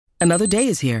Another day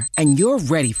is here, and you're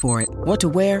ready for it. What to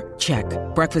wear? Check.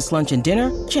 Breakfast, lunch, and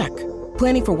dinner? Check.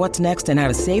 Planning for what's next and how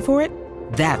to save for it?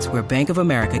 That's where Bank of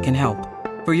America can help.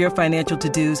 For your financial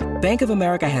to-dos, Bank of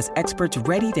America has experts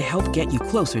ready to help get you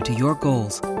closer to your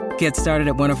goals. Get started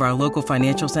at one of our local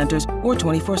financial centers or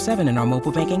 24/7 in our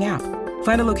mobile banking app.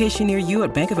 Find a location near you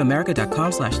at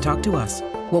bankofamerica.com/talktous.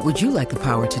 What would you like the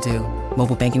power to do?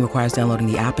 Mobile banking requires downloading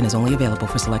the app and is only available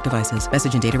for select devices.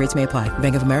 Message and data rates may apply.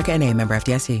 Bank of America N.A., member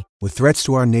FDIC. With threats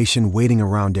to our nation waiting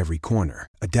around every corner,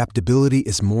 adaptability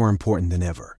is more important than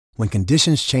ever. When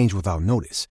conditions change without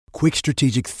notice, quick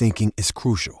strategic thinking is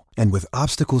crucial. And with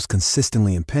obstacles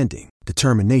consistently impending,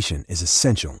 determination is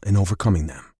essential in overcoming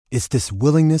them. It's this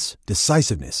willingness,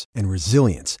 decisiveness, and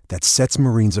resilience that sets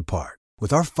Marines apart.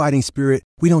 With our fighting spirit,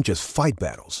 we don't just fight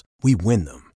battles, we win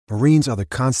them. Marines are the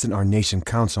constant our nation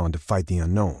counts on to fight the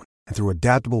unknown. And through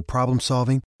adaptable problem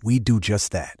solving, we do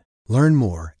just that. Learn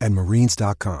more at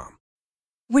marines.com.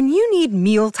 When you need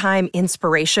mealtime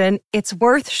inspiration, it's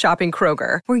worth shopping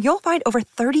Kroger, where you'll find over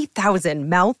 30,000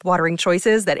 mouth-watering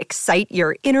choices that excite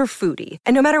your inner foodie.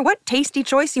 And no matter what tasty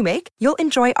choice you make, you'll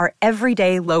enjoy our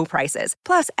everyday low prices,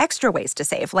 plus extra ways to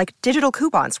save, like digital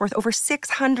coupons worth over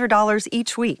 $600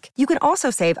 each week. You can also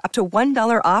save up to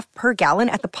 $1 off per gallon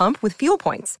at the pump with fuel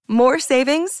points. More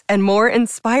savings and more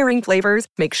inspiring flavors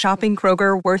make shopping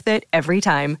Kroger worth it every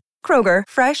time. Kroger,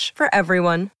 fresh for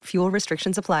everyone. Fuel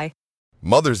restrictions apply.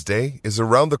 Mother's Day is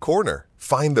around the corner.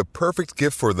 Find the perfect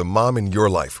gift for the mom in your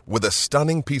life with a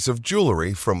stunning piece of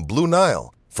jewelry from Blue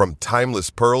Nile. From timeless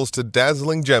pearls to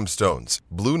dazzling gemstones,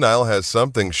 Blue Nile has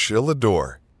something she'll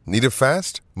adore. Need it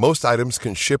fast? Most items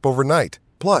can ship overnight.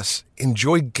 Plus,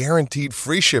 enjoy guaranteed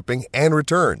free shipping and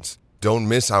returns. Don't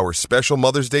miss our special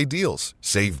Mother's Day deals.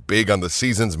 Save big on the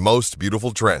season's most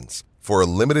beautiful trends. For a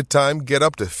limited time, get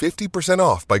up to 50%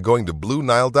 off by going to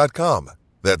BlueNile.com.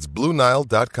 That's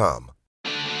BlueNile.com.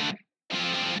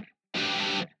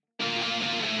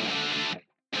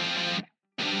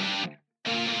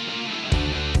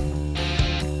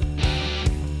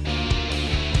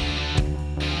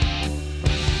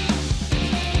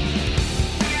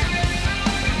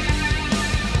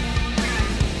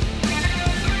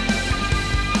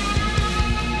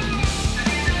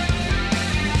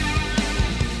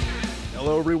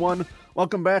 Hello, everyone.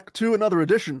 Welcome back to another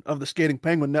edition of the Skating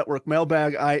Penguin Network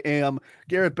Mailbag. I am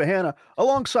Garrett Bahana.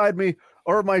 Alongside me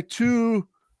are my two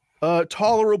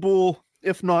tolerable,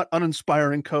 if not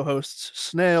uninspiring co-hosts,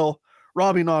 Snail,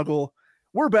 Robbie Noggle.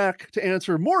 We're back to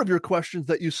answer more of your questions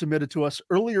that you submitted to us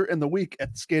earlier in the week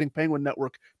at the Skating Penguin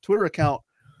Network Twitter account.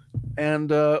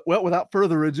 And, well, without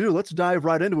further ado, let's dive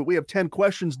right into it. We have 10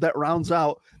 questions that rounds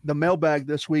out the mailbag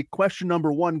this week. Question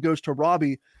number 1 goes to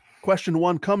Robbie. Question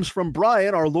 1 comes from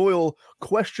Brian, our loyal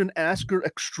question asker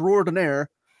extraordinaire.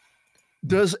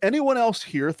 Does anyone else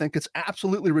here think it's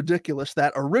absolutely ridiculous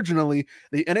that originally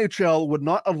the NHL would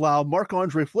not allow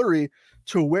Marc-Andre Fleury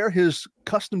to wear his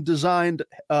custom designed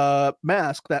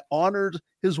mask that honored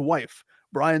his wife?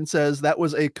 Brian says that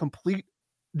was a complete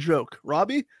joke.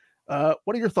 Robbie,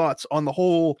 what are your thoughts on the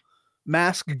whole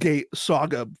Mask-gate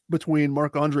saga between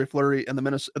Marc-Andre Fleury and the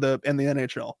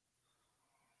NHL?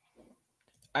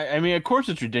 I mean, of course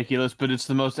it's ridiculous, but it's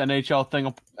the most NHL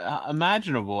thing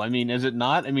imaginable. I mean, is it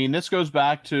not? I mean, this goes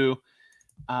back to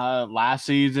last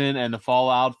season and the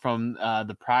fallout from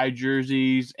the Pride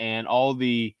jerseys and all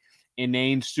the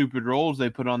inane, stupid rules they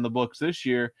put on the books this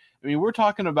year. I mean, we're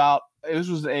talking about this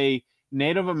was a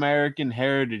Native American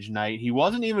Heritage Night. He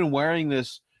wasn't even wearing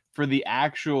this for the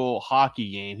actual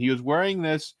hockey game. He was wearing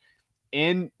this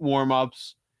in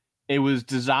warm-ups. It was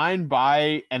designed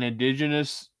by an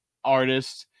indigenous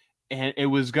artist, and it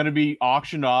was going to be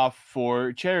auctioned off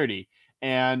for charity.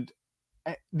 And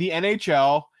the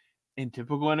NHL, in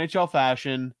typical NHL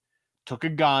fashion, took a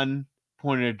gun,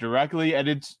 pointed it directly at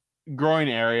its groin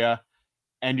area,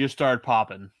 and just started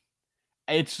popping.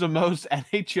 It's the most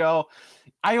NHL.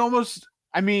 I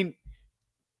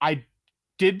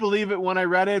did believe it when I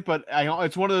read it, but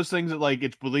it's one of those things that, like,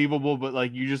 it's believable, but,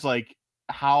 like, you just, like,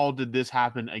 how did this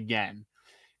happen again?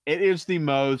 It is the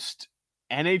most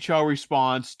NHL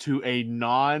response to a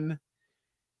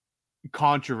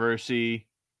non-controversy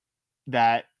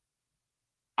that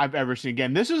I've ever seen.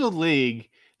 Again, this is a league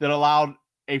that allowed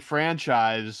a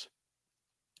franchise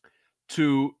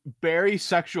to bury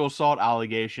sexual assault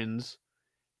allegations,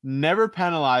 never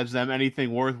penalize them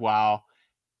anything worthwhile,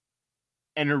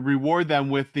 and reward them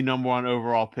with the number 1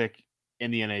 overall pick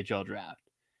in the NHL draft.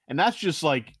 And that's just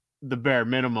like the bare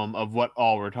minimum of what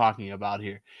all we're talking about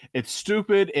here. It's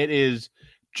stupid. It is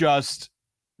just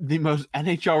the most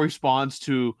NHL response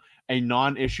to a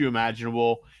non-issue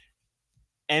imaginable.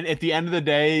 And at the end of the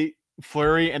day,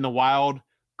 Fleury and the Wild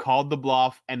called the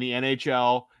bluff, and the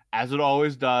NHL, as it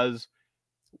always does,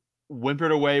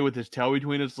 whimpered away with his tail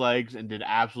between its legs and did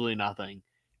absolutely nothing.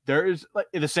 There is like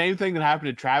the same thing that happened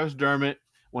to Travis Dermott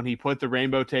when he put the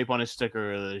rainbow tape on his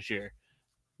sticker earlier this year.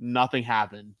 Nothing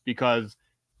happened because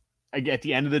at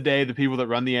the end of the day, the people that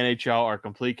run the NHL are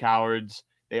complete cowards.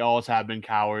 They always have been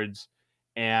cowards.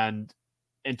 And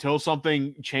until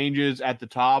something changes at the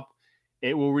top,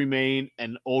 it will remain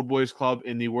an old boys club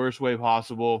in the worst way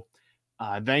possible.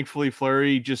 Thankfully,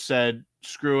 Fleury just said,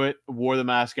 screw it, wore the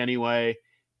mask anyway,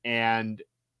 and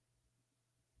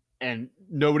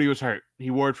nobody was hurt. He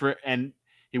wore it for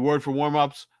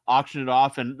warm-ups, auctioned it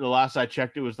off, and the last I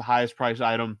checked, it was the highest price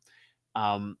item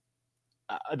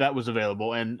that was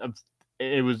available. And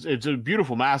it's a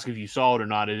beautiful mask if you saw it or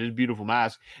not. It is a beautiful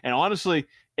mask. And honestly,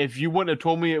 if you wouldn't have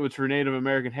told me it was for Native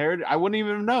American heritage, I wouldn't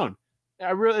even have known.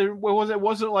 It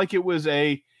wasn't like it was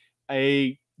a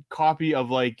copy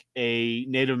of like a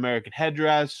Native American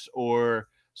headdress or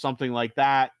something like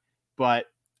that. But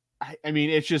I mean,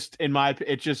 it's just the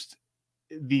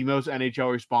most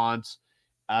NHL response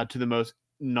to the most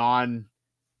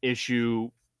non-issue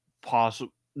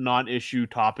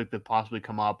topic that possibly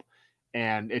come up.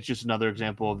 And it's just another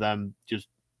example of them just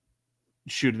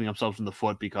shooting themselves in the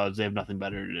foot because they have nothing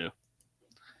better to do.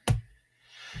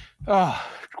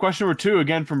 Question number 2,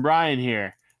 again from Brian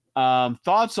here.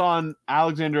 Thoughts on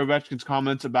Alexander Ovechkin's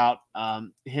comments about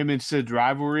him and Sid's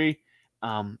rivalry?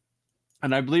 And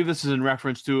I believe this is in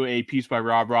reference to a piece by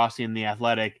Rob Rossi in The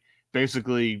Athletic,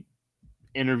 basically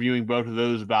interviewing both of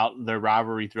those about their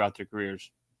rivalry throughout their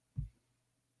careers.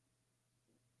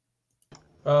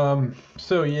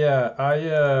 So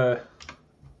yeah,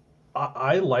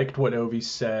 I liked what Ovi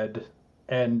said,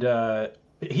 and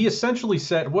he essentially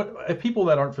said, what people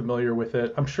that aren't familiar with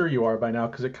it, I'm sure you are by now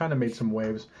because it kind of made some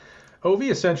waves. Ovi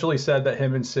essentially said that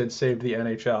him and Sid saved the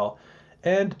NHL,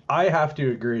 and I have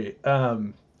to agree.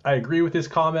 I agree with his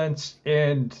comments,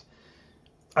 and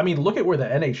I mean, look at where the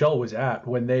NHL was at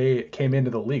when they came into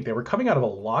the league. They were coming out of a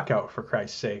lockout, for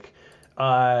Christ's sake.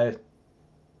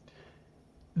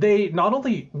 They not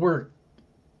only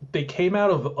they came out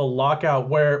of a lockout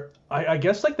where I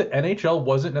guess like the NHL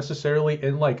wasn't necessarily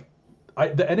in like,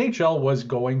 the NHL was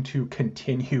going to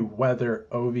continue whether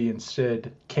Ovi and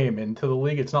Sid came into the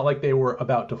league. It's not like they were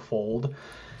about to fold.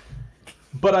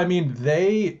 But I mean,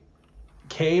 it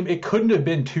couldn't have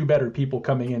been two better people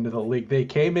coming into the league. They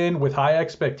came in with high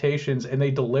expectations and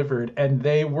they delivered, and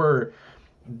they were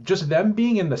just them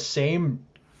being in the same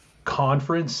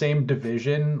conference, same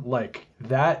division, like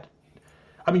that.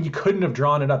 I mean, you couldn't have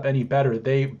drawn it up any better.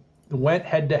 They went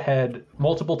head to head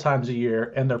multiple times a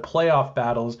year, and their playoff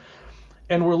battles.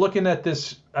 And we're looking at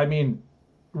this. I mean,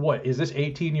 what is this,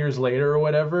 18 years later or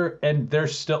whatever? And they're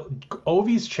still,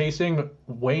 Ovi's chasing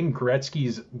Wayne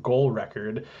Gretzky's goal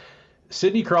record.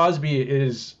 Sidney Crosby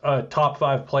is a top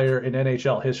 5 player in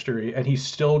NHL history, and he's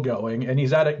still going. And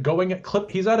he's at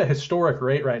a historic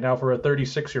rate right now for a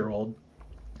 36-year-old.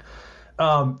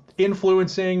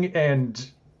 Influencing, and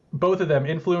both of them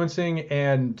influencing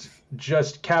and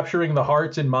just capturing the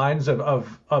hearts and minds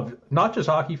of not just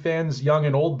hockey fans, young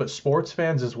and old, but sports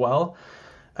fans as well.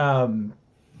 There's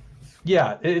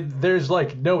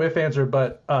like no ifs, ands,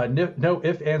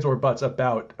 or buts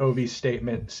about Ovi's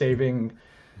statement saving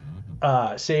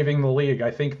the league.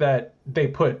 I think that they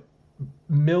put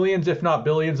millions, if not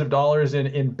billions, of dollars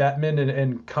in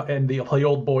Bettman and the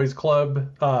old boys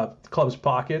club's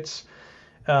pockets.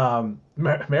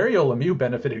 Mario Lemieux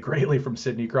benefited greatly from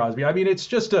Sidney Crosby. I mean, it's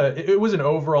just it was an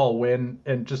overall win,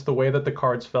 and just the way that the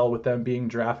cards fell with them being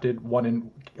drafted, one in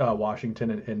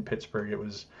Washington and in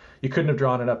Pittsburgh, you couldn't have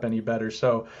drawn it up any better.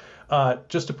 So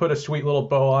just to put a sweet little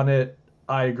bow on it,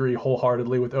 I agree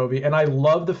wholeheartedly with Ovi, and I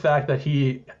love the fact that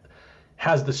he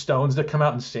has the stones to come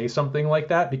out and say something like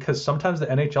that, because sometimes the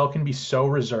NHL can be so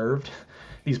reserved.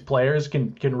 These players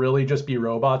can really just be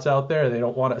robots out there. They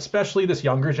don't want to, especially this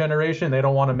younger generation, they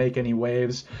don't want to make any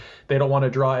waves. They don't want to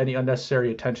draw any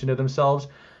unnecessary attention to themselves.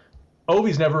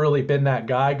 Ovi's never really been that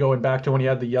guy, going back to when he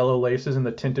had the yellow laces and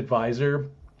the tinted visor,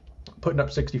 putting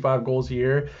up 65 goals a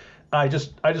year. I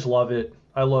just love it.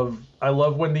 I love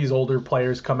when these older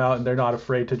players come out and they're not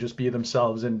afraid to just be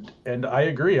themselves. And I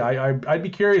agree. I'd be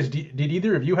curious, did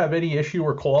either of you have any issue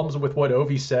or qualms with what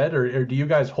Ovi said, or do you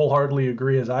guys wholeheartedly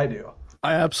agree as I do?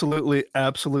 I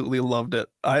absolutely loved it.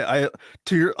 I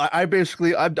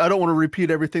don't want to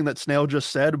repeat everything that Snail just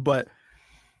said, but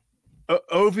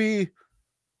Ovi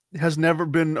has never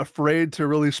been afraid to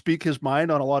really speak his mind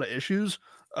on a lot of issues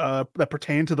that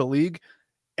pertain to the league.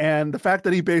 And the fact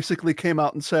that he basically came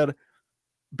out and said,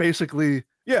 it's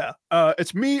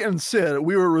me and Sid,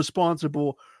 we were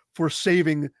responsible for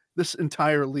saving this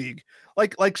entire league.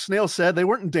 Like Snail said, they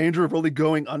weren't in danger of really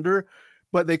going under,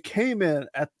 but they came in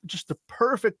at just the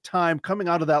perfect time coming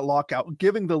out of that lockout,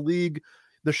 giving the league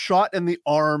the shot in the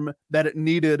arm that it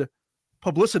needed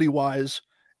publicity-wise.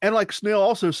 And like Snail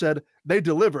also said, they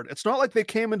delivered. It's not like they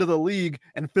came into the league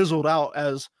and fizzled out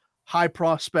as high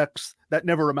prospects that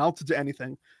never amounted to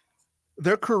anything.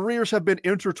 Their careers have been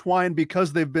intertwined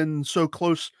because they've been so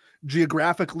close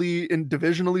geographically and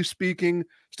divisionally speaking,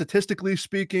 statistically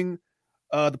speaking.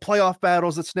 The playoff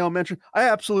battles that Snail mentioned, I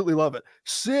absolutely love it.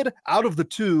 Sid, out of the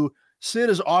two, Sid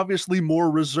is obviously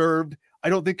more reserved. I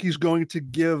don't think he's going to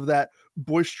give that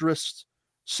boisterous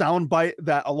soundbite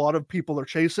that a lot of people are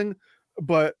chasing,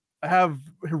 but I have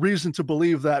reason to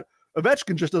believe that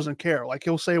Ovechkin just doesn't care. Like,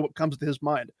 he'll say what comes to his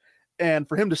mind. And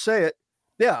for him to say it,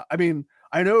 yeah, I mean,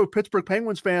 I know Pittsburgh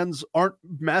Penguins fans aren't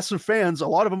massive fans. A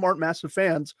lot of them aren't massive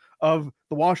fans of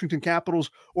the Washington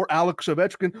Capitals or Alex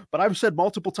Ovechkin, but I've said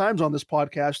multiple times on this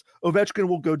podcast, Ovechkin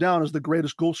will go down as the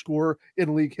greatest goal scorer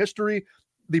in league history,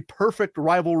 the perfect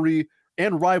rivalry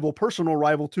and personal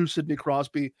rival to Sidney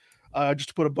Crosby. Just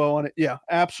to put a bow on it. Yeah,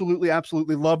 absolutely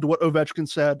loved what Ovechkin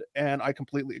said, and I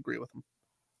completely agree with him.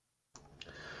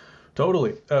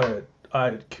 Totally.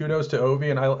 Kudos to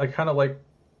Ovi, and I kind of like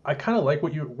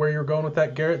where you're going with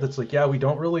that, Garrett. That's like, yeah, we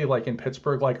don't really like in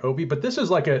Pittsburgh like Ovi, but this is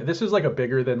like a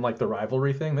bigger than like the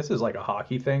rivalry thing. This is like a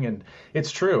hockey thing, and it's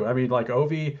true. I mean, like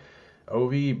Ovi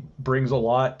brings a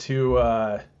lot to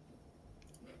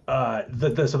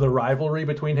the rivalry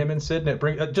between him and Sid, and it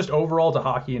brings just overall to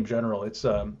hockey in general. It's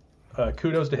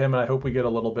kudos to him, and I hope we get a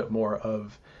little bit more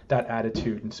of that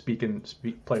attitude and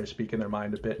players speaking their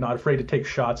mind a bit, not afraid to take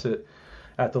shots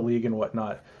at the league and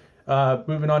whatnot.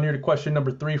 Moving on here to question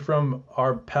number 3 from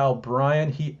our pal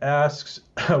Brian. He asks,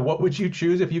 what would you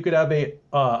choose if you could have a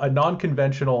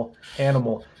non-conventional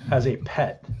animal as a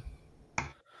pet?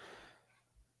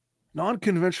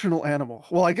 Non-conventional animal.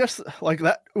 Well, I guess like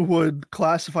that would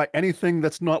classify anything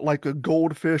that's not like a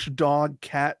goldfish, dog,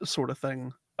 cat sort of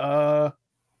thing. I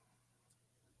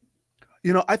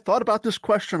thought about this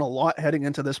question a lot heading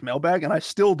into this mailbag, and I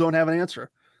still don't have an answer.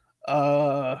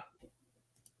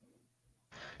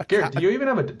 Garrett, do you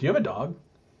have a dog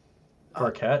or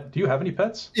a cat? Do you have any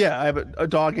pets? Yeah, I have a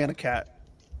dog and a cat.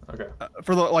 Okay.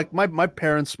 For my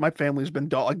parents, my family's been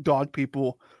dog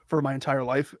people for my entire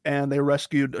life, and they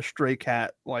rescued a stray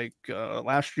cat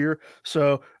last year.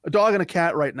 So a dog and a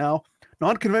cat right now.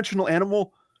 Non-conventional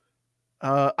animal.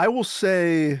 I will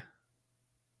say,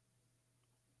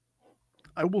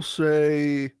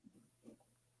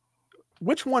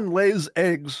 which one lays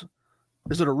eggs?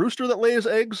 Is it a rooster that lays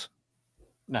eggs?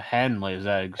 A hen lays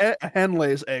eggs. A hen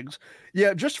lays eggs.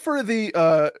 Yeah, just for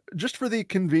the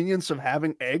convenience of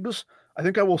having eggs, I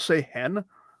think I will say hen.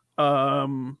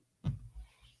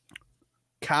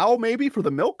 Cow maybe for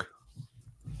the milk.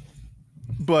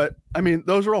 But I mean,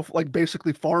 those are all like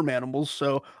basically farm animals,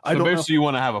 so I don't basically you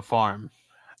want to have a farm.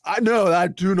 I know that I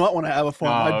do not want to have a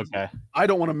farm. Oh, okay. I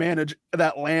don't want to manage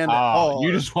that land at all.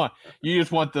 You just want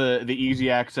the easy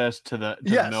access to the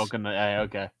milk and the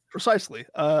okay. Precisely.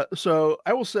 So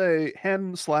I will say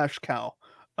hen/cow.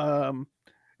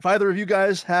 If either of you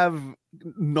guys have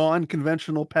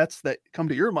non-conventional pets that come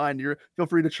to your mind, feel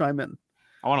free to chime in.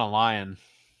 I want a lion.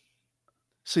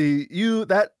 See,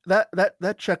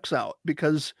 that checks out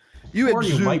because you Or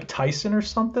you Mike Tyson or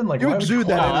something? Like, you exude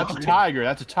that. That's a tiger.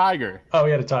 That's a tiger. Oh,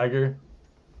 he had a tiger.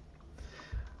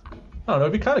 I don't know.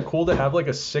 It'd be kind of cool to have like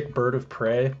a sick bird of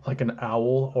prey, like an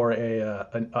owl or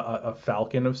a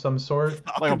falcon of some sort,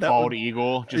 like a bald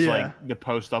eagle, just like the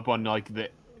post up on like the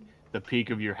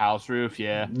peak of your house roof.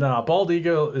 Yeah. Nah, bald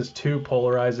eagle is too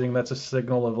polarizing. That's a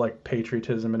signal of like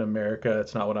patriotism in America.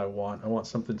 It's not what I want. I want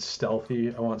something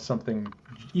stealthy. I want something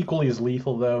equally as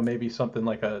lethal though. Maybe something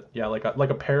like a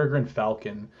peregrine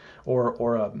falcon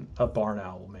or a barn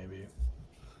owl maybe.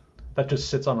 That just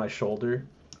sits on my shoulder.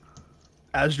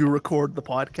 As you record the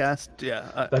podcast,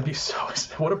 yeah. That'd be so.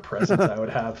 What a presence I would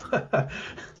have.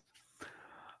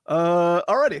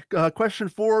 Alrighty. Question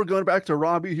 4, going back to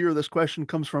Robbie here. This question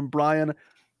comes from Brian.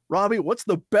 Robbie, what's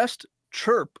the best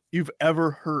chirp you've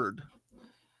ever heard?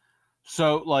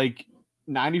 So, like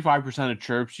 95% of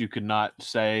chirps you could not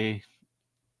say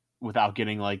without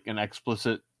getting like an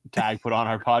explicit tag put on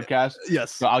our podcast.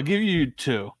 Yes. So I'll give you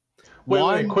 2.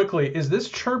 Wait, quickly. Is this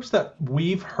chirps that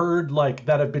we've heard like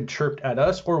that have been chirped at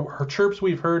us, or chirps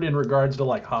we've heard in regards to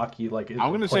like hockey? Like I'm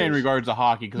going to say in regards to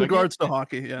hockey. In regards to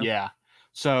hockey, yeah. Yeah.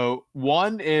 So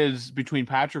one is between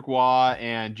Patrick Waugh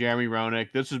and Jeremy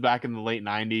Roenick. This was back in the late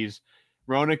 90s.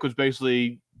 Roenick was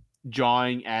basically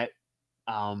jawing at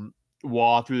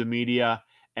Waugh through the media,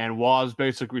 And Waugh's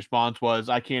basic response was,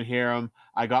 I can't hear him.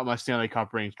 I got my Stanley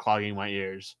Cup rings clogging my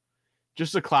ears.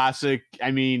 Just a classic.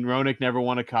 I mean, Roenick never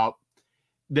won a cup.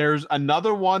 There's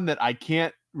another one that I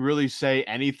can't really say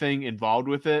anything involved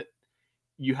with it.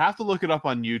 You have to look it up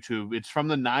on YouTube. It's from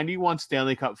the 91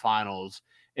 Stanley Cup Finals.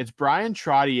 It's Brian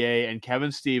Trottier and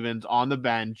Kevin Stevens on the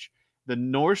bench. The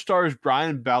North Stars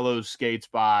Brian Bellows skates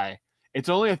by. It's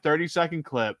only a 30-second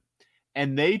clip,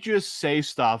 and they just say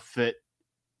stuff that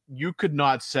you could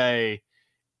not say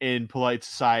in polite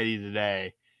society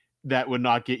today that would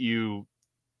not get you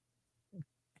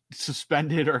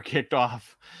suspended or kicked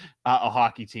off a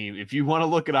hockey team. If you want to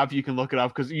look it up, you can look it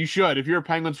up, because you should. If you're a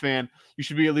Penguins fan, you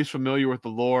should be at least familiar with the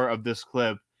lore of this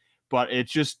clip. But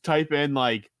it's just type in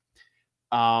like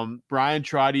Brian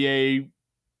Trottier,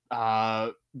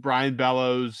 Brian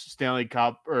Bellows, Stanley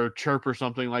Cup, or chirp or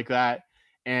something like that.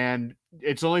 And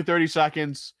it's only 30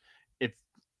 seconds. If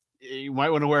you might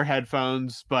want to wear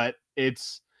headphones, but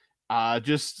it's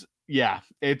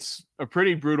it's a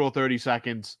pretty brutal 30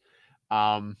 seconds.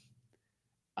 But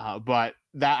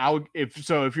that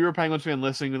if you're a Penguins fan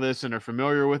listening to this and are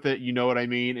familiar with it, you know what I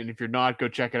mean. And if you're not, go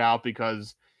check it out,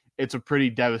 because it's a pretty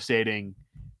devastating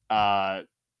about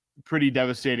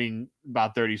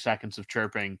 30 seconds of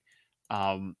chirping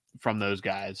from those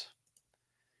guys.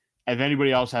 If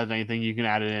anybody else has anything, you can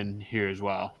add it in here as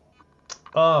well.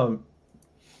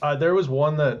 There was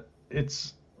one that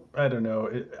I don't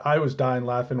know. I was dying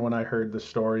laughing when I heard the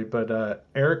story, but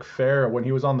Eric Fehr, when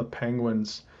he was on the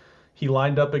Penguins, he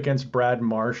lined up against Brad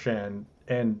Marchand,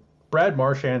 and Brad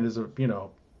Marchand is a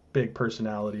big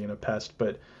personality and a pest,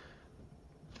 but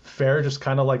Fehr just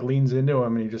kind of like leans into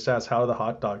him and he just asks, how are the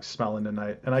hot dogs smelling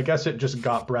tonight? And I guess it just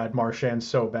got Brad Marchand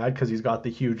so bad because he's got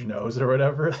the huge nose or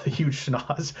whatever, the huge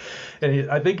schnoz. And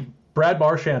I think Brad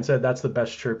Marchand said that's the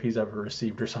best chirp he's ever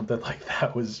received or something like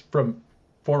that, was from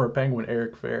former Penguin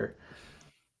Eric Fehr.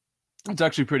 It's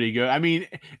actually pretty good. I mean,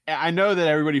 I know that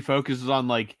everybody focuses on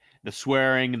like the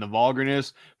swearing and the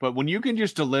vulgarness, but when you can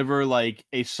just deliver like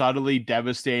a subtly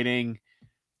devastating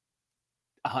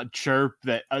chirp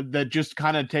that just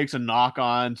kind of takes a knock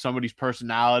on somebody's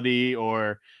personality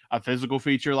or a physical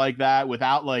feature like that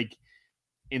without like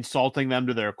insulting them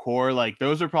to their core, like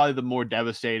those are probably the more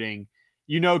devastating,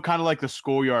 kind of like the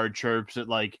schoolyard chirps that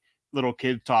like little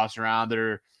kids toss around that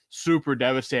are super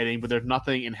devastating, but there's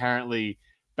nothing inherently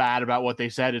bad about what they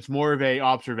said. It's more of a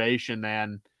observation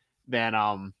than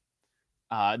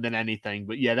anything.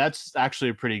 But yeah, that's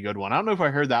actually a pretty good one. I don't know if I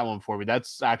heard that one before, but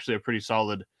that's actually a pretty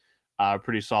solid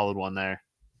one there.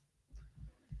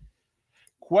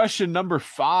 Question number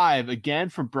 5, again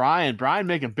from Brian. Brian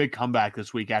making a big comeback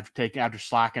this week after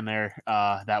slacking there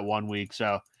that 1 week.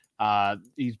 So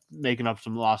he's making up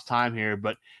some lost time here.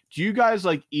 But do you guys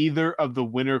like either of the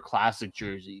Winter Classic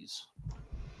jerseys?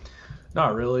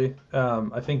 Not really.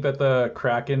 I think that the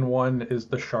Kraken one is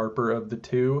the sharper of the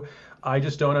two. I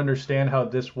just don't understand how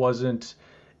this wasn't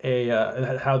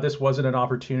an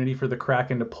opportunity for the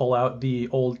Kraken to pull out the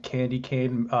old candy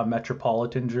cane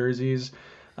Metropolitan jerseys.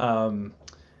 The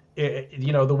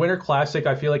Winter Classic,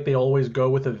 I feel like they always go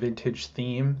with a vintage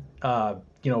theme.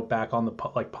 Back on the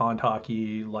pond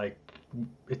hockey, like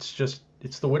it's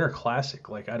the Winter Classic.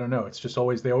 Like I don't know, it's just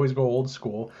they always go old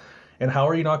school. And how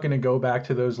are you not going to go back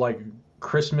to those like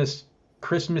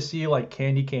Christmassy like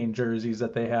candy cane jerseys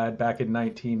that they had back in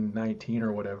 1919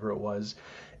 or whatever it was?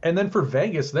 And then for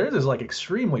Vegas, theirs is like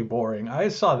extremely boring. I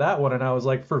saw that one and I was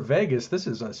like, for Vegas, this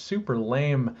is a super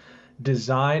lame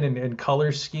design and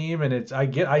color scheme. And I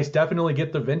definitely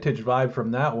get the vintage vibe from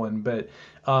that one, but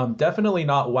definitely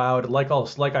not wowed.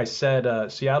 Like I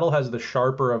said, Seattle has the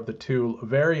sharper of the two.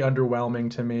 Very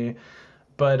underwhelming to me,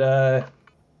 but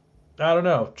I don't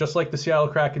know. Just like the Seattle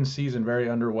Kraken season, very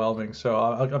underwhelming. So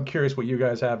I'm curious what you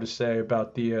guys have to say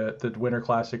about the Winter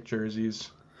Classic jerseys.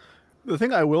 The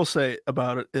thing I will say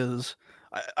about it is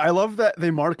I love that they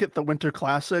market the Winter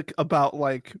Classic about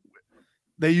like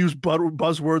they use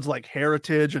buzzwords like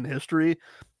heritage and history,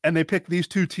 and they pick these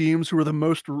two teams who are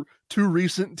the two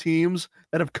recent teams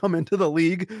that have come into the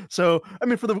league. So, I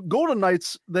mean, for the Golden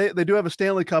Knights, they do have a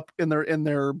Stanley Cup in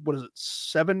their what is it,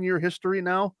 7-year history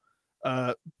now?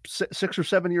 6 or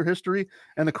 7 year history,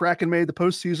 and the Kraken made the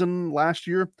postseason last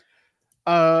year.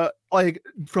 Like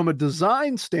from a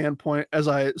design standpoint, as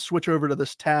I switch over to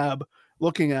this tab,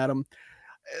 looking at them,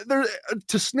 there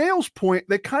to Snail's point,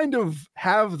 they kind of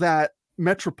have that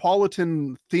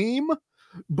Metropolitan theme,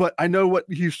 but I know what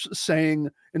he's saying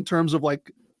in terms of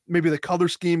like maybe the color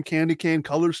scheme, candy cane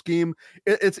color scheme.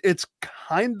 It's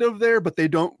kind of there, but they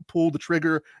don't pull the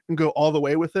trigger and go all the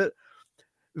way with it.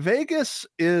 Vegas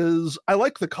I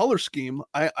like the color scheme.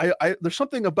 I there's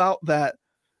something about that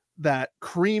that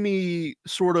creamy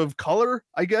sort of color,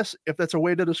 I guess, if that's a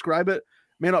way to describe it.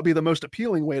 May not be the most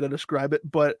appealing way to describe it,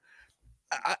 but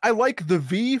I like the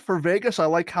V for Vegas. I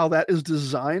like how that is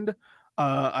designed.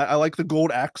 I like the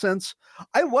gold accents.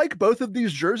 I like both of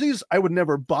these jerseys. I would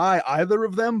never buy either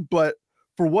of them, but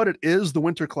for what it is, the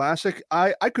Winter Classic,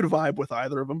 I could vibe with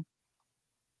either of them.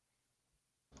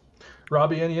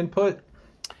 Robbie, any input?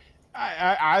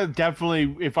 I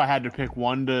definitely, if I had to pick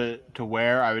one to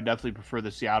wear, I would definitely prefer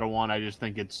the Seattle one. I just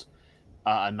think it's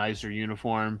a nicer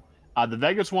uniform. The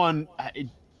Vegas one, it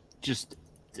just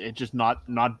does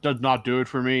not do it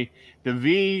for me. The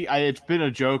V, it's been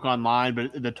a joke online,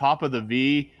 but the top of the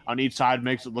V on each side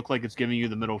makes it look like it's giving you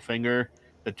the middle finger.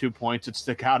 The 2 points that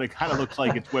stick out, it kind of looks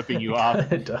like it's whipping you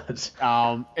up. It does.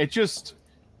 It just,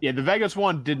 the Vegas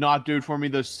one did not do it for me.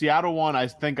 The Seattle one, I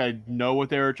think I know what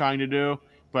they were trying to do,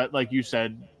 but like you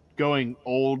said, going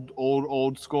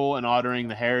old school and honoring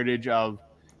the heritage of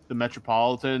the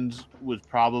Metropolitans was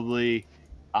probably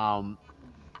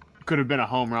could have been a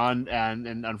home run, and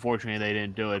unfortunately they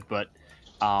didn't do it. But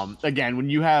again, when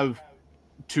you have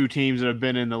two teams that have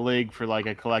been in the league for like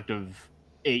a collective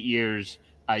 8 years,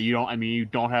 you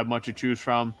don't have much to choose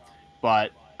from.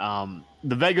 But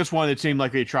the Vegas one, it seemed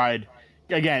like they tried.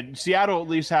 Again, Seattle at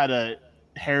least had a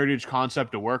heritage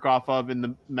concept to work off of in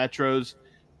the Metros,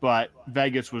 but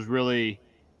Vegas was really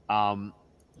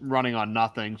running on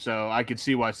nothing. So I could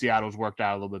see why Seattle's worked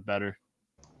out a little bit better.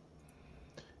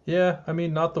 Yeah, I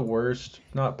mean, not the worst,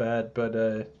 not bad,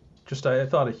 but just I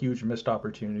thought a huge missed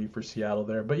opportunity for Seattle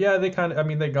there. But yeah, they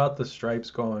they got the stripes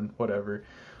going, whatever.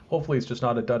 Hopefully it's just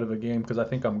not a dud of a game because I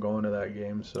think I'm going to that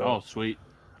game. So. Oh, sweet.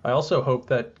 I also hope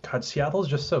that Seattle's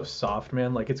just so soft,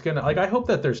 man. Like it's gonna I hope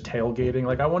that there's tailgating.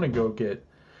 Like I want to go get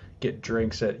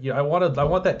drinks at I want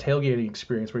that tailgating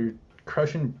experience where you're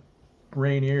crushing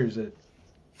Rainiers at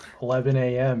 11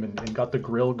 a.m. and got the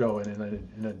grill going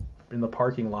in the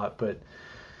parking lot. But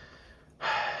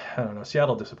I don't know.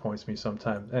 Seattle disappoints me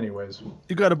sometimes. Anyways,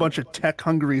 you got a bunch of tech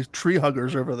hungry tree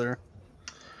huggers over there.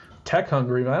 Tech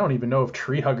hungry. I don't even know if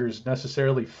tree huggers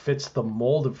necessarily fits the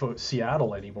mold of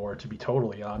Seattle anymore. To be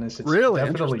totally honest, it's really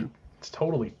definitely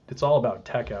it's all about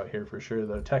tech out here for sure.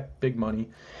 The tech, big money.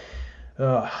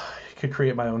 Could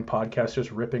create my own podcast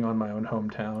just ripping on my own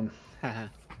hometown.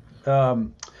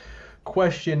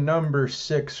 Question number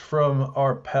 6 from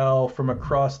our pal from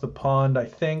across the pond, I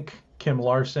think, Kim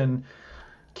Larson.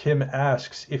 Kim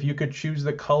asks, if you could choose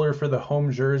the color for the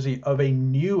home jersey of a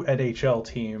new NHL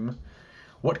team,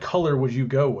 what color would you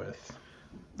go with?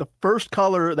 The first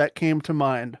color that came to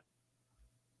mind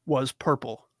was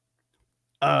purple.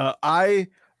 I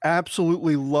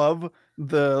absolutely love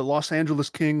the Los Angeles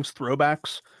Kings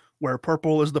throwbacks where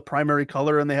purple is the primary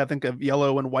color and they have, think of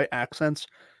yellow and white accents.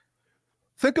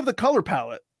 Think of the color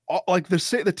palette. Like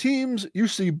the teams, you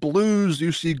see blues,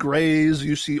 you see grays,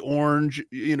 you see orange,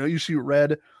 you see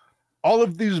red. All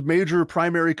of these major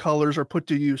primary colors are put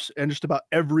to use in just about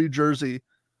every jersey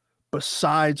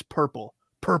besides purple.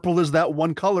 Purple is that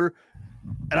one color,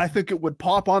 and I think it would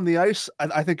pop on the ice.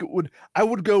 I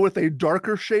would go with a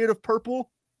darker shade of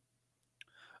purple.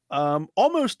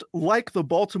 Almost like the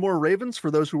Baltimore Ravens,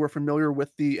 for those who are familiar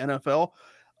with the NFL.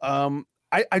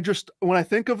 I just, when I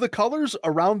think of the colors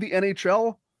around the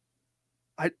NHL,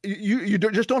 you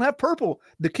just don't have purple.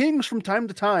 The Kings from time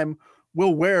to time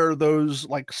will wear those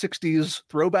like 60s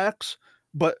throwbacks,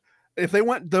 but if they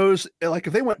went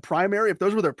primary, if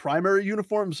those were their primary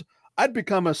uniforms, I'd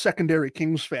become a secondary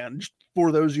Kings fan just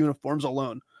for those uniforms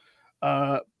alone.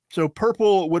 So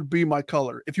purple would be my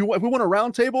color. If we want a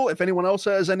round table, if anyone else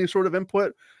has any sort of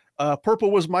input,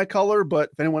 purple was my color, but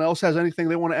if anyone else has anything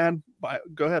they want to add,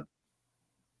 go ahead.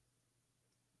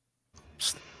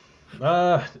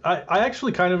 I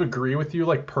actually kind of agree with you.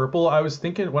 Like purple, I was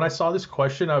thinking when I saw this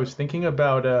question, I was thinking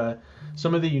about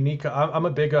some of the unique. I'm a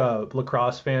big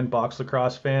lacrosse fan, box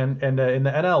lacrosse fan, and in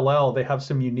the NLL they have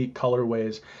some unique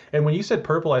colorways. And when you said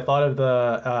purple, I thought of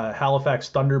the Halifax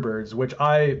Thunderbirds, which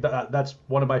that's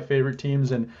one of my favorite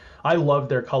teams, and I love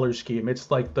their color scheme.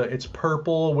 It's like it's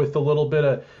purple with a little bit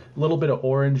of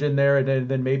orange in there, and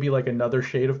then maybe like another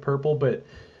shade of purple, but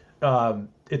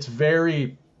it's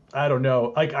very. I don't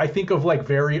know. Like I think of like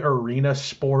very arena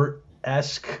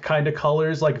sport-esque kind of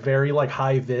colors, like very like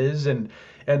high vis, and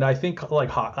I think like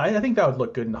I think that would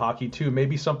look good in hockey too.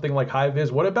 Maybe something like high vis.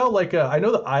 What about like I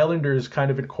know the Islanders kind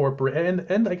of incorporate,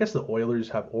 and I guess the Oilers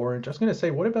have orange. I was gonna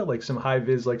say, what about like some high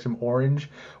vis, like some orange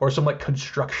or some like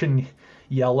construction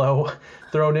yellow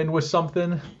thrown in with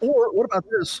something? Or what about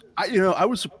this? I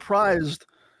was surprised.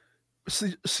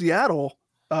 Seattle.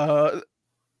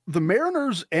 The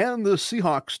Mariners and the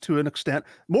Seahawks, to an extent,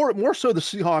 more so the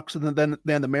Seahawks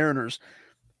than the Mariners,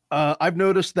 I've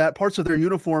noticed that parts of their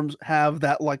uniforms have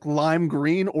that like lime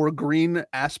green or green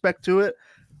aspect to it.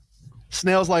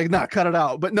 Snail's like, nah, cut it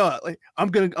out. But no, like I'm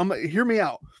gonna hear me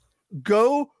out.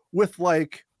 Go with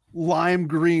like lime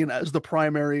green as the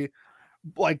primary.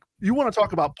 Like you want to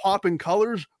talk about popping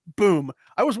colors? Boom.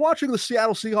 I was watching the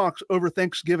Seattle Seahawks over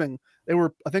Thanksgiving.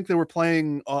 I think they were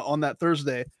playing on that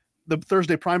Thursday, the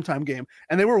Thursday primetime game,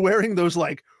 and they were wearing those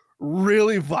like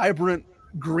really vibrant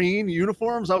green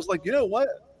uniforms. I was like, you know what?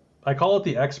 I call it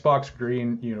the Xbox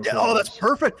green uniform. Yeah, oh, that's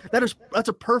perfect. That's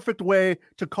a perfect way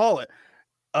to call it.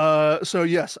 So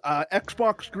yes,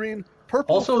 Xbox green,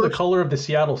 purple. Also, first. the color of the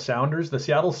Seattle Sounders. The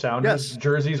Seattle Sounders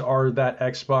jerseys are that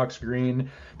Xbox green.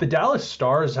 The Dallas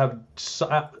Stars have,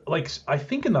 like, I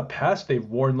think in the past they've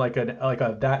worn like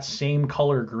a that same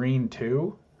color green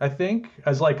too. I think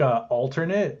as like a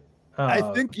alternate.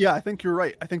 I think you're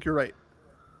right. I think you're right.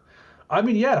 I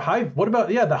mean, yeah, what about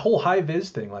the whole high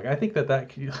vis thing? Like, I think that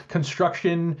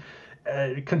construction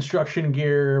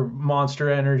gear,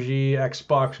 Monster Energy,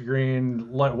 Xbox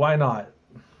green, like, why not?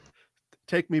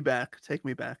 Take me back.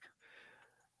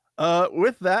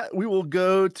 With that, we will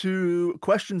go to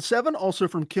question 7, also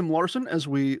from Kim Larson, as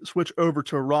we switch over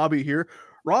to Robbie here.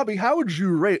 Robbie, how would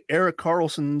you rate Erik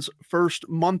Karlsson's first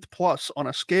month plus on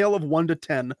a scale of 1 to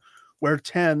 10, where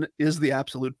 10 is the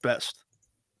absolute best?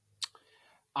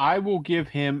 I will give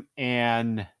him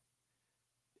an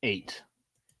 8.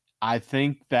 I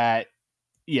think that,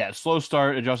 slow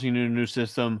start adjusting to a new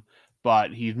system,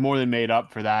 but he's more than made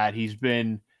up for that. He's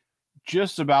been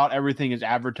just about everything is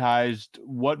advertised.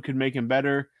 What could make him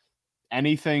better?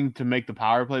 Anything to make the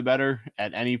power play better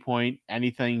at any point,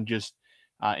 anything just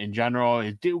in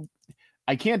general.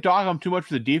 I can't dog him too much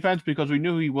for the defense because we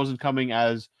knew he wasn't coming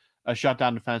as a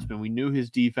shutdown defenseman. We knew his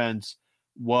defense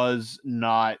was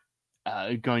not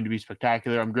going to be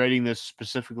spectacular. I'm grading this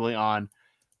specifically on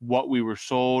what we were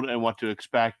sold and what to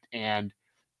expect. And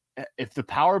if the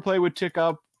power play would tick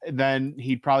up, then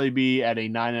he'd probably be at a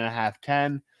 9.5,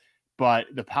 10. But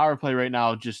the power play right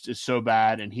now just is so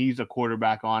bad, and he's a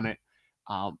quarterback on it.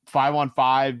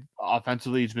 5-on-5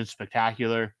 offensively has been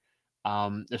spectacular,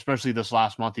 especially this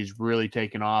last month. He's really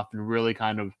taken off and really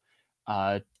kind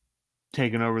of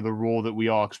taken over the role that we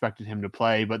all expected him to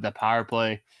play. But the power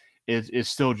play is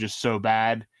still just so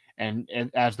bad, and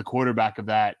as the quarterback of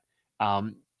that,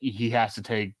 he has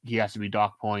to be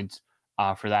dock points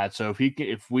for that. So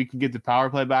if we can get the power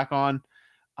play back on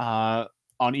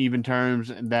even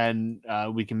terms, then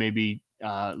we can maybe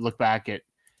look back at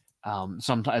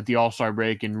sometime at the All-Star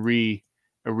break and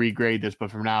regrade this.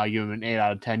 But for now, I give him an 8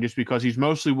 out of 10 just because he's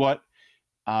mostly what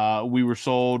we were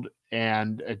sold,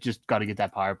 and just got to get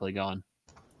that power play going.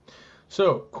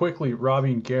 So quickly,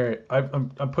 Robbie and Garrett, I'm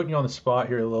putting you on the spot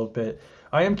here a little bit.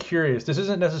 I am curious. This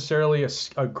isn't necessarily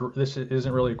this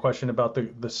isn't really a question about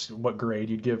what grade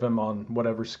you'd give him on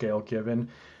whatever scale given.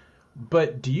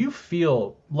 But do you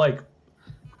feel like,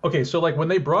 okay, so like when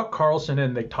they brought Karlsson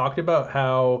in, they talked about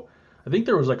how, I think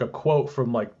there was like a quote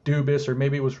from like Dubas, or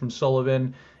maybe it was from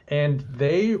Sullivan, and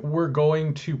they were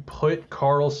going to put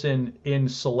Karlsson in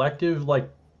selective, like,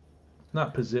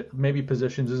 not maybe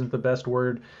positions isn't the best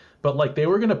word, but like they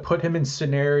were going to put him in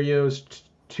scenarios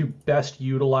to best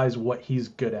utilize what he's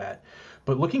good at.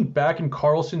 But looking back in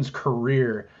Karlsson's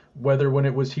career, whether when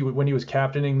he was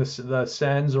captaining the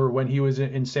Sens or when he was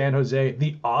in San Jose,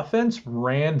 the offense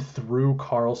ran through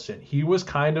Karlsson. He was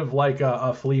kind of like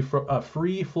a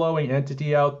free-flowing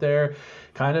entity out there,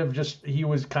 he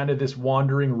was kind of this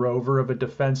wandering rover of a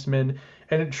defenseman,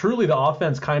 and truly the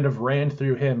offense kind of ran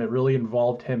through him. It really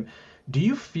involved him. Do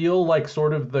you feel like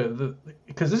sort of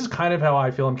because this is kind of how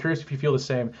I feel, I'm curious if you feel the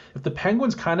same, if the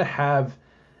Penguins kind of have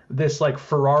this like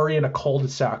Ferrari in a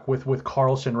cul-de-sac with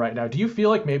Karlsson right now, do you feel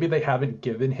like maybe they haven't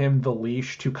given him the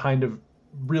leash to kind of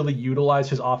really utilize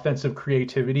his offensive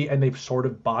creativity and they've sort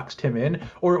of boxed him in,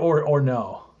 or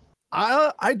no?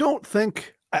 I don't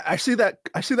think I see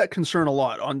that concern a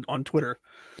lot on Twitter.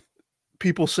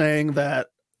 People saying that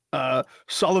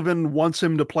Sullivan wants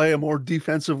him to play a more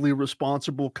defensively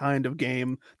responsible kind of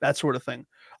game, that sort of thing.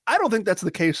 I don't think that's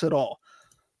the case at all.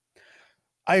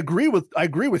 I agree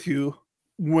with you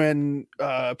when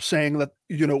saying that,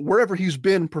 wherever he's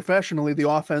been professionally, the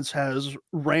offense has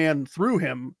ran through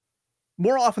him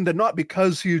more often than not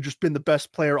because he's just been the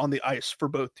best player on the ice for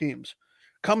both teams.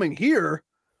 Coming here,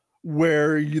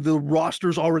 where the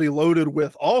roster's already loaded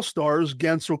with all-stars,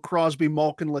 Gensel, Crosby,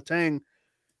 Malkin, Letang,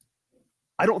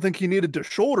 I don't think he needed to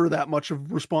shoulder that much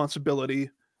of responsibility.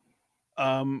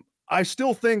 I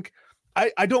still think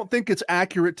I don't think it's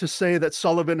accurate to say that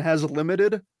Sullivan has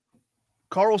limited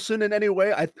Karlsson in any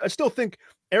way. I still think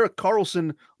Erik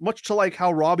Karlsson, much to like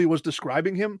how Robbie was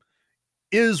describing him,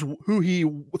 is who he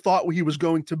thought he was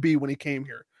going to be when he came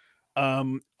here.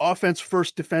 Offense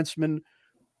first defenseman,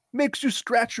 makes you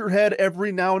scratch your head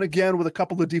every now and again with a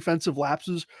couple of defensive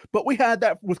lapses, but we had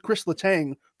that with Chris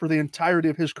Letang for the entirety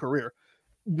of his career.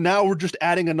 Now we're just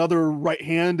adding another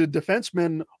right-handed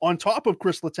defenseman on top of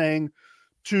Chris Letang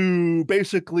to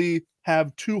basically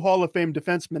have 2 Hall of Fame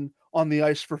defensemen on the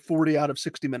ice for 40 out of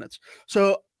 60 minutes.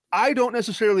 So I don't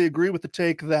necessarily agree with the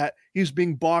take that he's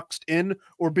being boxed in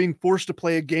or being forced to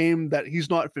play a game that he's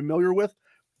not familiar with.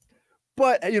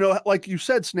 But, like you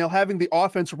said, Snail, having the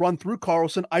offense run through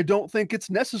Karlsson, I don't think it's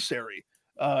necessary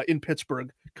in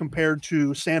Pittsburgh compared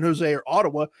to San Jose or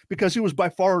Ottawa, because he was by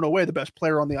far and away the best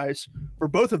player on the ice for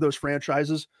both of those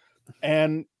franchises.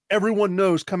 And everyone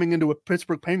knows coming into a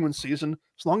Pittsburgh Penguins season,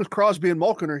 as long as Crosby and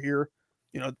Malkin are here,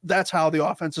 that's how the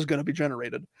offense is going to be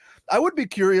generated. I would be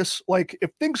curious, like,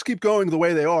 if things keep going the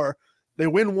way they are, they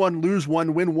win 1, lose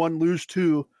 1, win 1, lose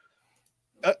 2.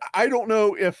 I don't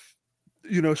know if,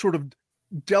 sort of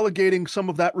delegating some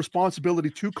of that responsibility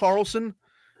to Karlsson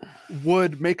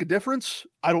would make a difference.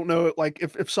 I don't know, like,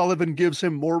 if Sullivan gives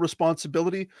him more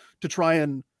responsibility to try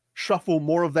and shuffle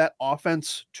more of that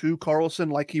offense to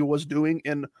Karlsson like he was doing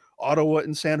in Ottawa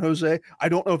and San Jose. I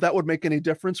don't know if that would make any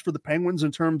difference for the Penguins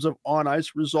in terms of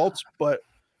on-ice results, but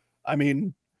I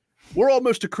mean, we're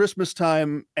almost to Christmas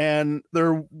time and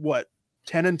they're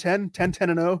 10-10,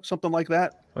 10-0, something like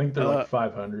that. I think they're like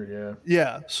 500, yeah.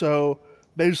 Yeah, so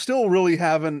they still really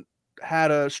haven't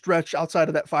had a stretch outside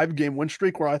of that 5-game win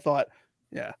streak where I thought,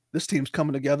 yeah, this team's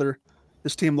coming together.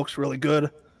 This team looks really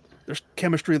good. There's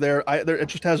chemistry there. It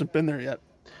just hasn't been there yet.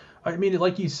 I mean,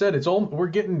 like you said, we're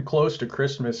getting close to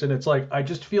Christmas, and it's like I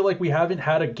just feel like we haven't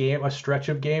had a stretch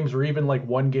of games, or even like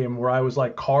one game where I was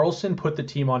like, Karlsson put the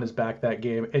team on his back that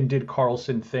game and did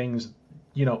Karlsson things,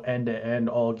 end to end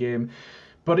all game.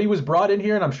 But he was brought in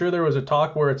here, and I'm sure there was a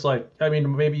talk where it's like, I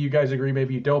mean, maybe you guys agree,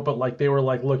 maybe you don't, but like they were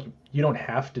like, look, you don't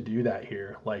have to do that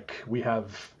here. Like, we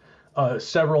have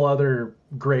several other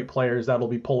great players that'll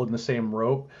be pulling the same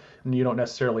rope, and you don't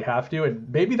necessarily have to. And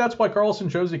maybe that's why Karlsson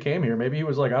chose he came here. Maybe he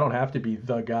was like, I don't have to be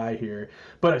the guy here.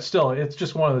 But it's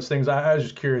just one of those things. I was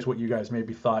just curious what you guys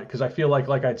maybe thought, because I feel like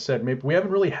I'd said, maybe we haven't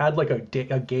really had like a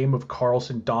game of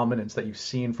Karlsson dominance that you've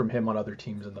seen from him on other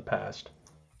teams in the past.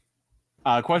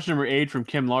 Question number 8 from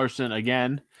Kim Larson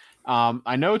again.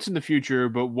 I know it's in the future,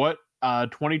 but what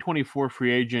 2024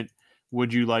 free agent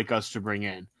would you like us to bring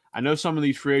in? I know some of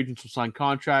these free agents will sign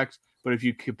contracts, but if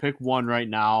you could pick one right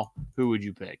now, who would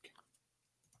you pick?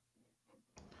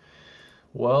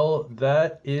 Well,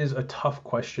 that is a tough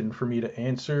question for me to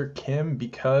answer, Kim,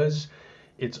 because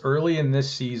it's early in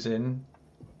this season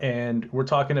and we're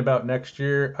talking about next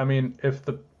year. I mean, if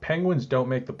the Penguins don't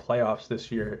make the playoffs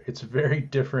this year, it's very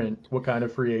different what kind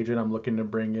of free agent I'm looking to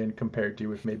bring in compared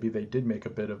to if maybe they did make a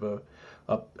bit of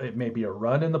maybe a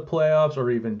run in the playoffs,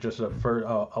 or even just a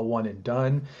one and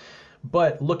done.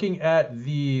 But looking at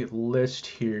the list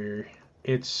here,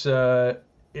 it's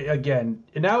again,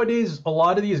 nowadays a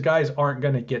lot of these guys aren't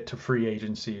going to get to free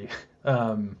agency.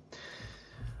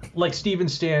 Like Steven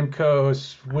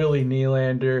Stamkos, Willie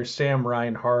Nylander, Sam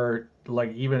Reinhart,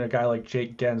 like even a guy like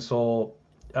Jake Gensel,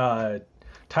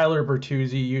 Tyler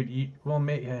Bertuzzi.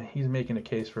 He's making a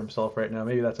case for himself right now.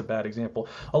 Maybe that's a bad example.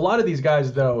 A lot of these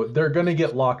guys, though, they're going to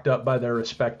get locked up by their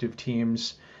respective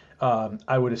teams.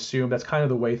 I would assume that's kind of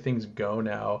the way things go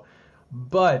now.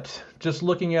 But just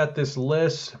looking at this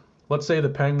list, let's say the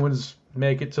Penguins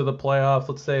make it to the playoffs.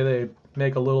 Let's say they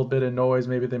make a little bit of noise.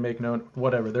 Maybe they make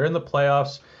whatever. They're in the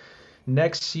playoffs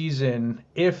next season.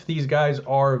 If these guys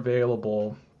are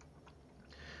available,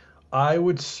 I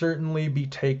would certainly be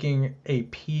taking a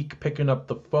peek, picking up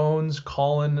the phones,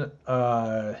 calling.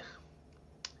 What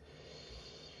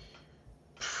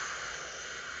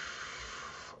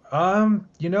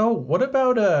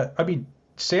about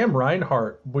Sam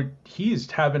Reinhart? He's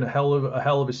having a hell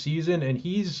of a season, and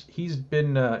he's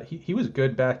been he was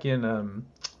good back in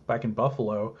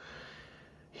Buffalo.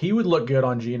 He would look good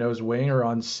on Gino's wing or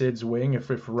on Sid's wing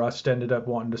if Rust ended up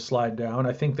wanting to slide down.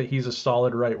 I think that he's a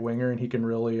solid right winger, and he can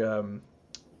really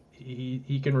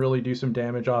he can really do some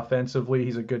damage offensively.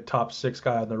 He's a good top 6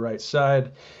 guy on the right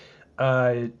side.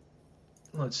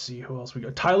 Let's see who else we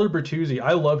got. Tyler Bertuzzi.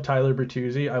 I love Tyler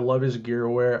Bertuzzi. I love his gear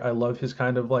wear. I love his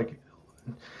kind of like,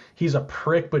 he's a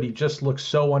prick, but he just looks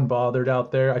so unbothered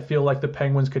out there. I feel like the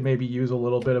Penguins could maybe use a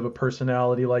little bit of a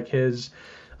personality like his.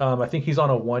 I think he's on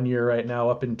a 1 year right now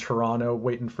up in Toronto,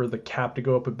 waiting for the cap to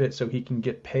go up a bit so he can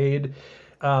get paid.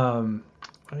 I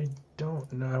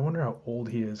don't know. I wonder how old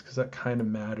he is, because that kind of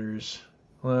matters.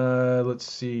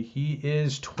 Let's see. He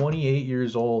is 28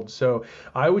 years old, so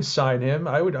I would sign him.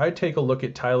 I'd take a look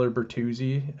at Tyler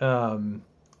Bertuzzi.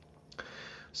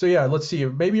 So yeah, let's see.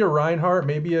 Maybe a Reinhardt,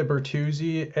 maybe a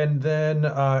Bertuzzi, and then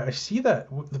I see that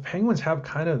the Penguins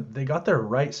have they got their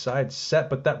right side set,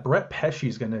 but that Brett Pesce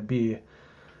is going to be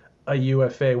a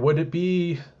UFA. Would it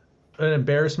be an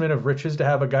embarrassment of riches to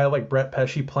have a guy like Brett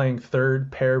Pesce playing third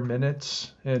pair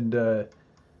minutes and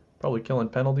probably killing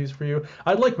penalties for you?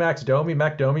 I'd like Max Domi.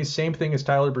 Max Domi, same thing as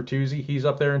Tyler Bertuzzi. He's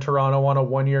up there in Toronto on a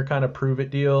 1-year kind of prove it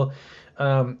deal.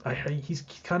 He's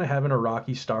kind of having a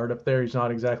rocky start up there. He's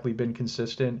not exactly been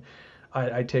consistent.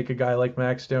 I'd take a guy like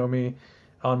Max Domi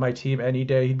on my team any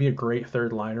day. He'd be a great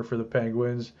third liner for the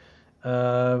Penguins.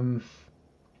 Let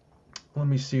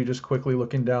me see, just quickly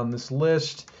looking down this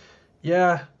list.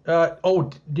 Yeah.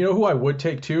 You know who I would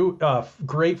take too?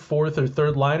 Great fourth or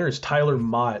third liner is Tyler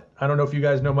Mott. I don't know if you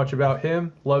guys know much about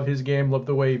him. Love his game. Love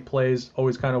the way he plays.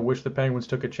 Always kind of wish the Penguins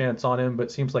took a chance on him, but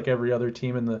it seems like every other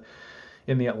team in the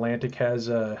Atlantic has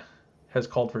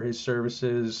called for his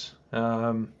services.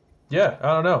 Yeah,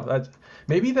 I don't know.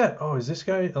 Is this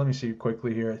guy? Let me see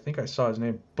quickly here. I think I saw his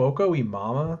name. Boko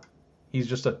Imama. He's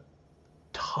just a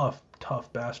tough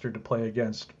bastard to play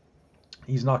against.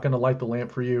 He's not going to light the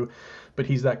lamp for you, but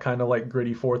he's that kind of like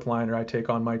gritty fourth liner I take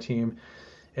on my team.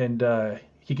 And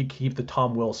he could keep the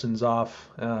Tom Wilsons off,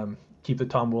 keep the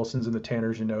Tom Wilsons and the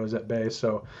Tanner Jeannots at bay.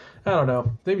 So I don't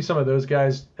know, maybe some of those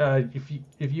guys.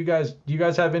 Do you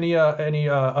guys have any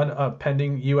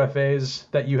pending UFAs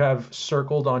that you have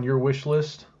circled on your wish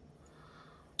list?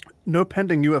 No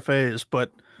pending UFAs,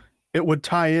 but it would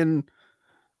tie in.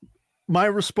 My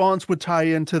response would tie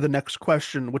into the next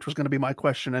question, which was going to be my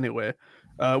question anyway.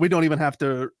 We don't even have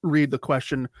to read the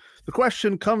question. The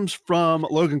question comes from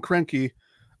Logan Krenke.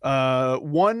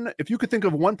 If you could think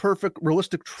of one perfect,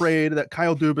 realistic trade that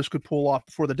Kyle Dubas could pull off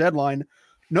before the deadline,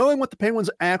 knowing what the Penguins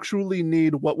actually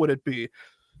need, what would it be?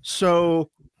 So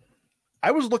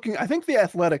I was looking, I think The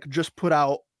Athletic just put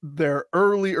out their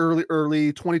early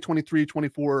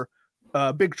 2023-24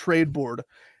 big trade board.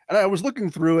 And I was looking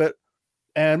through it,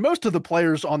 and most of the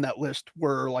players on that list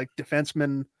were like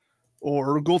defensemen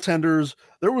or goaltenders.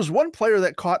 There was one player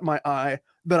that caught my eye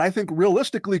that I think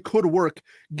realistically could work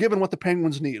given what the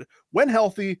Penguins need. When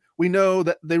healthy, we know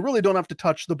that they really don't have to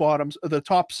touch the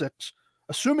top six,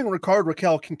 assuming Rickard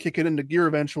Rakell can kick it into gear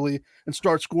eventually and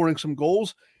start scoring some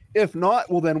goals. If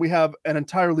not, well, then we have an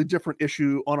entirely different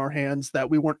issue on our hands that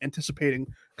we weren't anticipating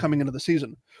coming into the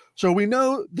season. So we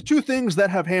know the two things that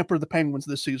have hampered the Penguins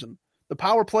this season. The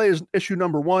power play is issue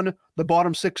number one. The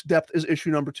bottom six depth is issue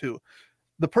number two.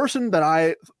 The person that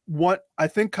I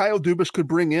think Kyle Dubas could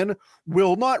bring in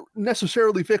will not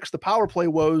necessarily fix the power play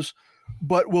woes,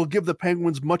 but will give the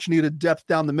Penguins much needed depth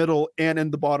down the middle and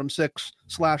in the bottom six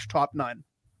 / top nine.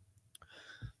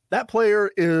 That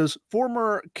player is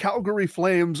former Calgary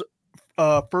Flames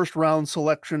first round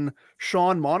selection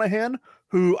Sean Monahan,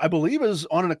 who I believe is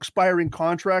on an expiring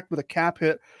contract with a cap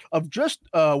hit of just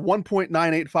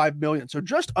 $1.985 million. So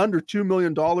just under $2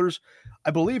 million.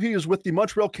 I believe he is with the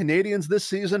Montreal Canadiens this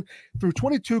season through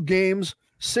 22 games,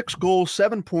 6 goals,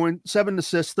 7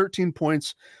 assists, 13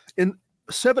 points. In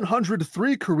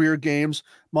 703 career games,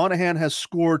 Monahan has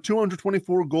scored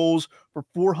 224 goals for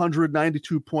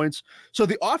 492 points. So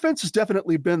the offense has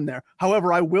definitely been there.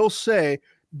 However, I will say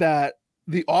that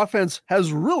the offense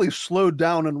has really slowed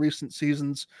down in recent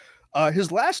seasons.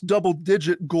 His last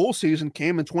double-digit goal season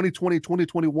came in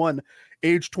 2020-2021,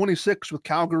 age 26 with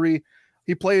Calgary.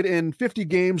 He played in 50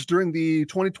 games during the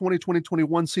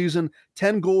 2020-2021 season,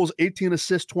 10 goals, 18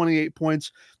 assists, 28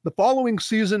 points. The following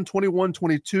season,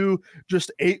 21-22,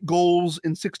 just 8 goals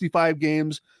in 65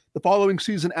 games. The following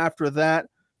season after that,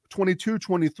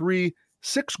 22-23,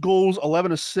 6 goals,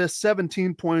 11 assists,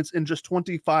 17 points in just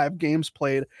 25 games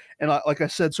played. And like I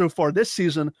said, so far this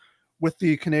season with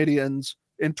the Canadiens,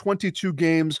 in 22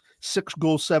 games, 6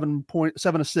 goals, 7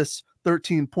 assists,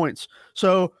 13 points.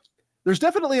 So there's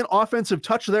definitely an offensive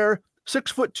touch there.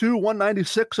 6'2",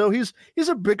 196. So he's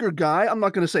a bigger guy. I'm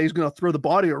not going to say he's going to throw the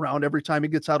body around every time he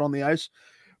gets out on the ice.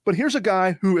 But here's a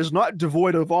guy who is not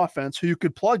devoid of offense, who you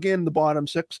could plug in the bottom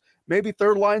six, maybe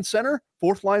third line center,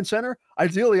 fourth line center.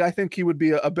 Ideally, I think he would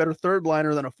be a better third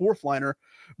liner than a fourth liner.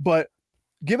 But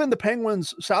given the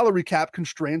Penguins' salary cap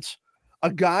constraints,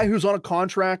 a guy who's on a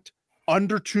contract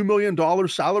under $2 million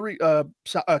salary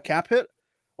cap hit,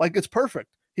 like, it's perfect.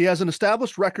 He has an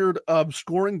established record of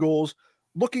scoring goals.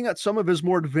 Looking at some of his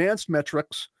more advanced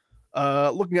metrics,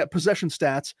 looking at possession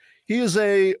stats, he is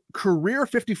a career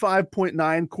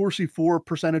 55.9 Corsi 4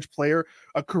 percentage player,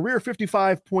 a career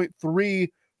 55.3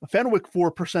 Fenwick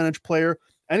 4 percentage player.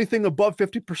 Anything above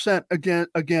 50%,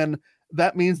 again,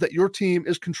 that means that your team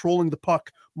is controlling the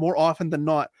puck more often than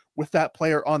not. with that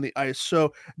player on the ice.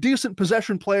 So decent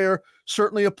possession player,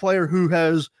 certainly a player who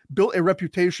has built a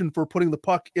reputation for putting the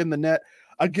puck in the net.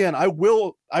 Again, I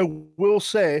will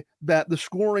say that the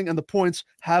scoring and the points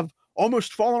have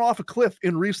almost fallen off a cliff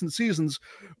in recent seasons,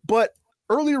 but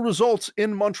earlier results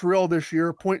in Montreal this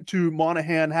year point to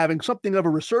Monahan having something of a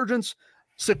resurgence.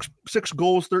 Six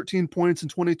goals, 13 points in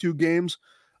 22 games.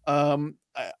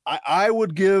 I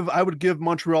would give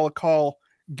Montreal a call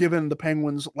given the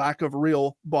Penguins' lack of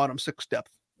real bottom six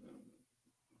depth.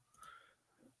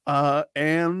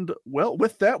 And well,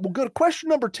 with that, we'll go to question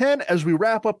number 10 as we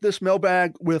wrap up this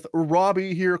mailbag with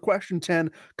Robbie here. Question 10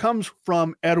 comes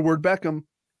from Edward Beckham.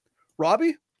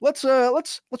 Robbie, let's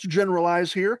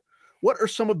generalize here. What are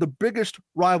some of the biggest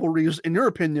rivalries, in your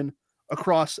opinion,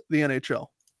 across the NHL?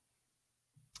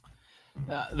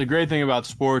 The great thing about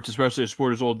sports, especially a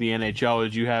sport as old as the NHL,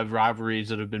 is you have rivalries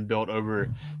that have been built over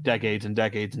decades and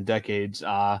decades and decades.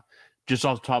 Just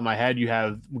off the top of my head, you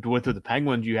have with the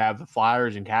Penguins, you have the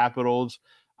Flyers and Capitals.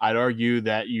 I'd argue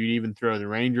that you'd even throw the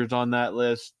Rangers on that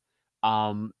list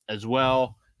as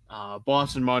well.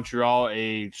 Boston, Montreal,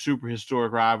 a super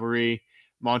historic rivalry.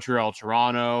 Montreal,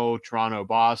 Toronto, Toronto,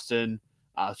 Boston,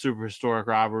 super historic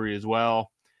rivalry as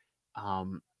well.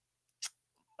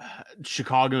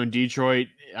 Chicago and Detroit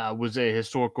was a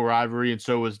historical rivalry, and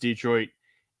so was Detroit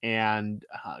and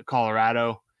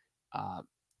Colorado,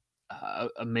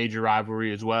 a major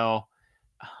rivalry as well.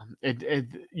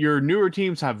 Your newer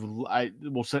teams have,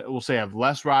 we'll say have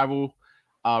less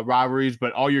rivalries,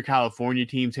 but all your California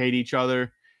teams hate each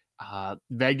other.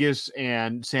 Vegas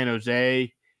and San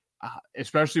Jose,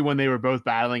 especially when they were both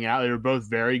battling out, they were both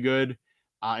very good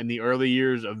in the early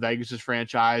years of Vegas's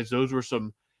franchise. Those were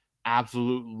some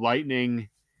absolute lightning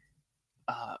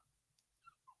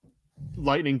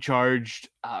charged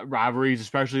rivalries,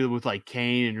 especially with like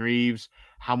Kane and Reeves,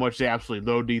 how much they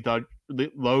absolutely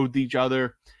loathed each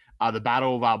other. The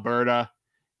Battle of Alberta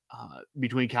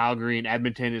between Calgary and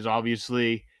Edmonton is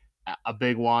obviously a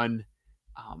big one.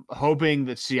 Hoping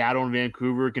that Seattle and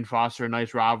Vancouver can foster a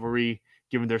nice rivalry,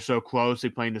 given they're so close, they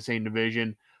play in the same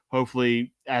division.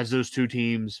 Hopefully, as those two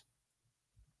teams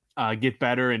get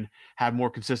better and have more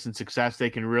consistent success, they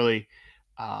can really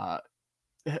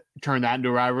turn that into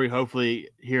a rivalry. Hopefully,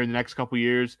 here in the next couple of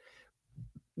years,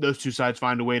 those two sides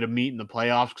find a way to meet in the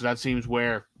playoffs, because that seems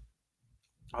where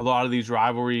a lot of these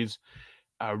rivalries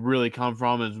really come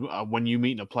from, is when you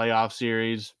meet in a playoff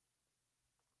series.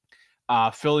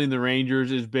 Philly and the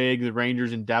Rangers is big. The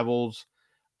Rangers and Devils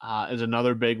is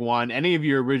another big one. Any of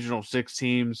your original six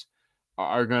teams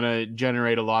are going to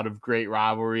generate a lot of great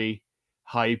rivalry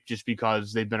hype just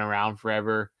because they've been around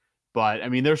forever. But I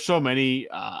mean, there's so many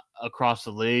across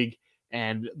the league,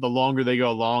 and the longer they go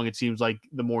along, it seems like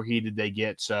the more heated they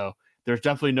get. So there's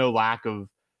definitely no lack of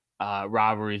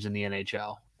rivalries in the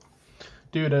NHL.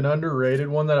 Dude, an underrated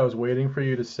one that I was waiting for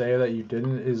you to say that you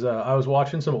didn't is I was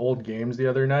watching some old games the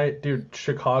other night. Dude,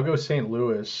 Chicago, St.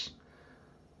 Louis,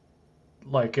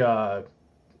 like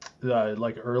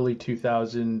early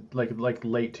 2000, like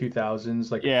late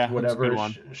 2000s, like yeah, whatever,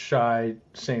 Shy,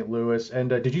 St. Louis. And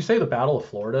did you say the Battle of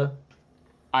Florida?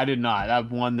 I did not.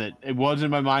 That one that it was in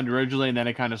my mind originally, and then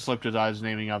it kind of slipped as I was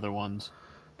naming other ones.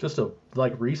 Just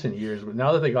recent years, but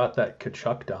now that they got that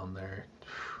Kachuk down there,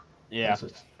 yeah.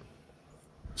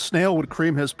 Snail would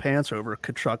cream his pants over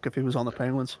Kachuk if he was on the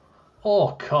Penguins.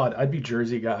 Oh God, I'd be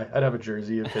Jersey guy. I'd have a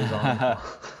jersey of his on.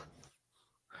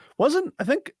 I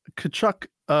think Kachuk,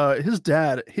 his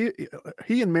dad, he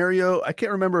and Mario, I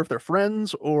can't remember if they're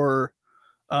friends or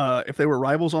if they were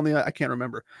rivals on the, I can't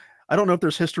remember. I don't know if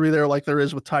there's history there like there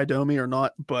is with Ty Domi or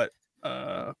not, but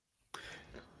the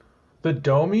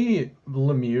Domi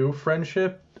Lemieux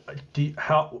friendship,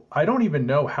 I don't even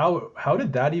know how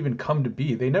did that even come to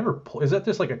be? They never is that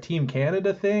just like a Team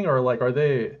Canada thing, or like are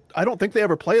they? I don't think they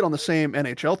ever played on the same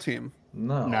NHL team.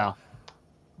 No.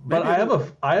 But I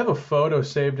have a photo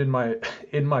saved in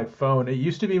my phone. It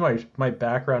used to be my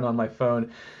background on my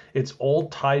phone. It's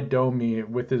old Ty Domi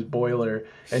with his boiler,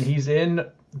 and he's in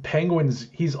Penguins.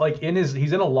 He's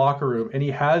in a locker room, and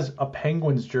he has a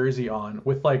Penguins jersey on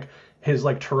with like his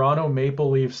like Toronto Maple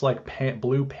Leafs like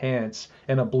blue pants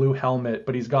and a blue helmet,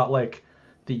 but he's got like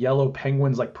the yellow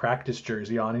Penguins like practice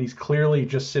jersey on, and he's clearly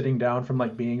just sitting down from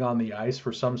like being on the ice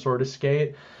for some sort of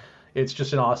skate. It's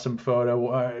just an awesome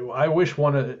photo.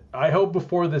 I hope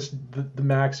before the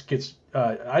Max gets.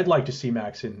 I'd like to see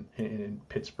Max in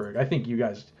Pittsburgh. I think you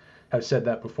guys have said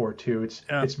that before too.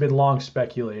 It's been long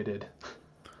speculated.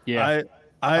 Yeah,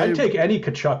 I'd take any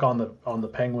Kachuk on the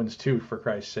Penguins too, for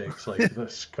Christ's sakes, like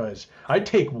this, because I'd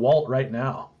take Walt right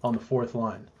now on the fourth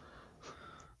line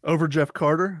over Jeff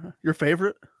Carter. Your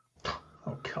favorite?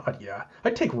 Oh God, yeah.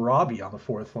 I'd take Robbie on the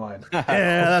fourth line.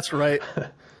 Yeah, that's right.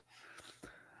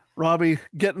 Robbie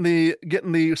getting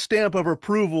the stamp of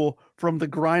approval from the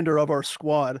grinder of our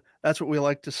squad. That's what we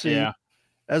like to see. Yeah.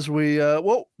 As we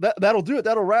that'll do it.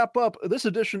 That'll wrap up this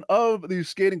edition of the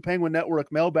Skating Penguin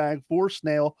Network Mailbag for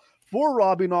Snail. For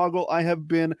Robbie Noggle, I have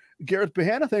been Garrett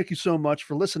Bahana. Thank you so much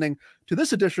for listening to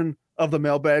this edition of the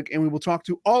Mailbag, and we will talk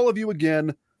to all of you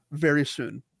again very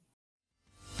soon.